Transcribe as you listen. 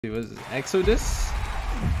It was Exodus.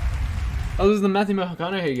 Oh, this is the Matthew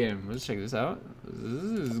McConaughey game. Let's check this out.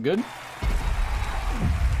 This is good.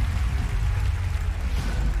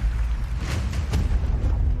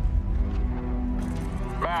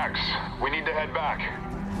 Max, we need to head back.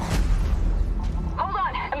 Hold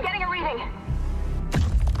on, I'm getting a reading.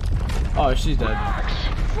 Oh, she's dead. Max!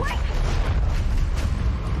 Wait!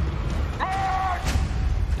 Max!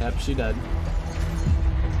 Yep, she dead.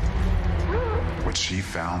 What she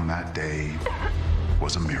found that day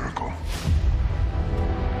was a miracle.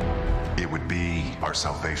 It would be our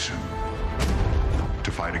salvation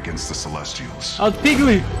to fight against the Celestials, Oh, it's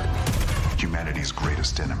Piggly! humanity's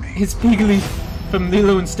greatest enemy. It's Piggly from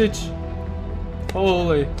Lilo and Stitch.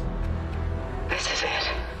 Holy. This is it.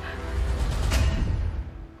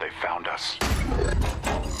 They found us.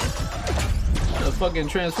 A fucking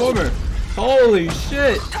Transformer. Holy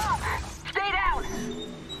shit. Tom, stay down.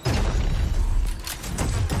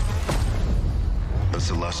 The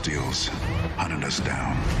Celestials hunted us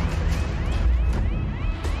down.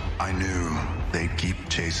 I knew they'd keep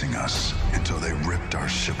chasing us until they ripped our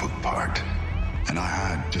ship apart. And I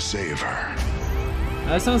had to save her.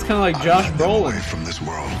 That sounds kind of like I Josh led them away Brolin. from this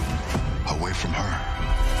world, away from her.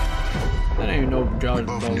 I don't even know Josh We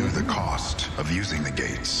both knew the Brolin. cost of using the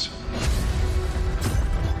gates.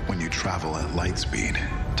 When you travel at light speed,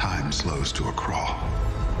 time slows to a crawl.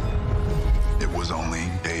 It was only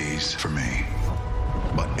days for me,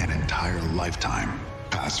 but an entire lifetime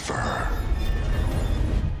passed for her.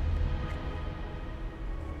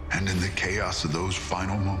 And in the chaos of those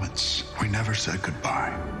final moments, we never said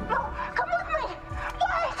goodbye. No, come with me.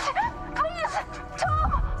 Wait, please,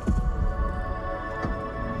 Tom.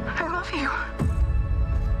 I love you.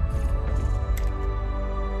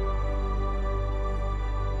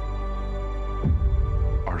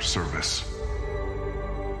 Our service,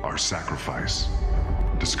 our sacrifice,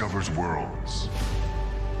 discovers worlds,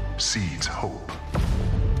 seeds hope,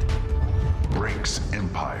 breaks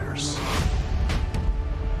empires.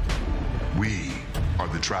 We are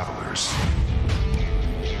the travelers.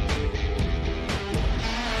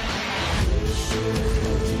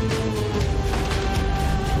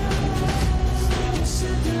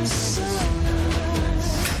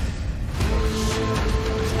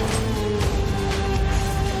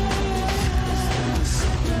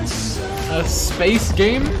 A space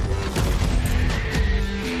game?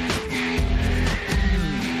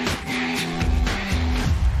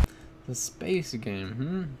 The space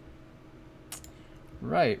game,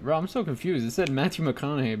 Right, bro, I'm so confused. It said Matthew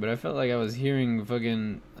McConaughey, but I felt like I was hearing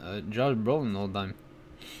fucking Josh Brolin the whole time.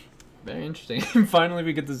 Very interesting. Finally,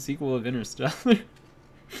 we get the sequel of Interstellar.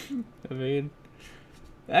 I mean,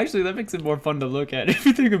 actually, that makes it more fun to look at if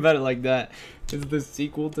you think about it like that. It's the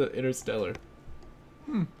sequel to Interstellar.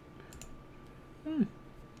 This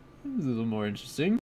is a little more interesting.